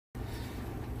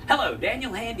Hello,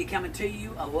 Daniel Hamby coming to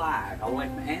you live all the way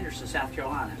from Anderson, South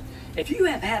Carolina. If you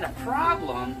have had a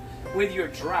problem with your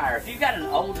dryer, if you've got an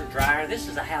older dryer, this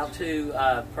is a how-to,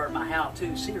 part of my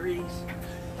how-to series.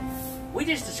 We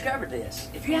just discovered this.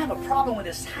 If you have a problem with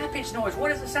this high-pitched noise, what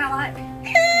does it sound like? Okay.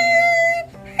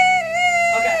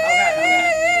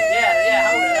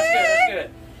 Yeah, hold it. That's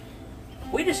good.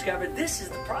 We discovered this is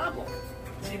the problem.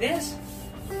 See this?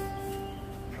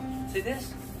 See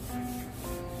this?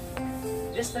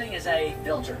 This thing is a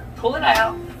filter. Pull it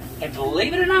out, and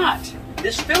believe it or not,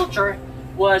 this filter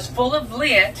was full of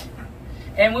lint,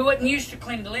 and we wasn't used to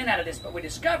cleaning the lint out of this, but we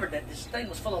discovered that this thing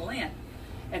was full of lint.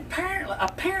 And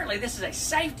apparently this is a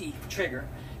safety trigger.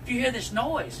 If you hear this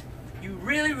noise, you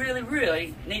really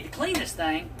need to clean this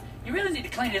thing. You really need to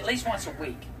clean it at least once a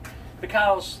week,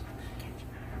 because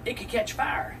it could catch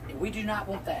fire, and we do not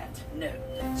want that. No.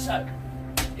 So,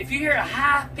 if you hear a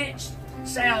high-pitched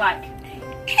sound like that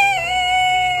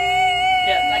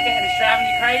and it's driving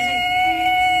you crazy,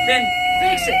 then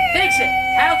fix it.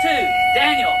 How to?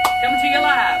 Daniel.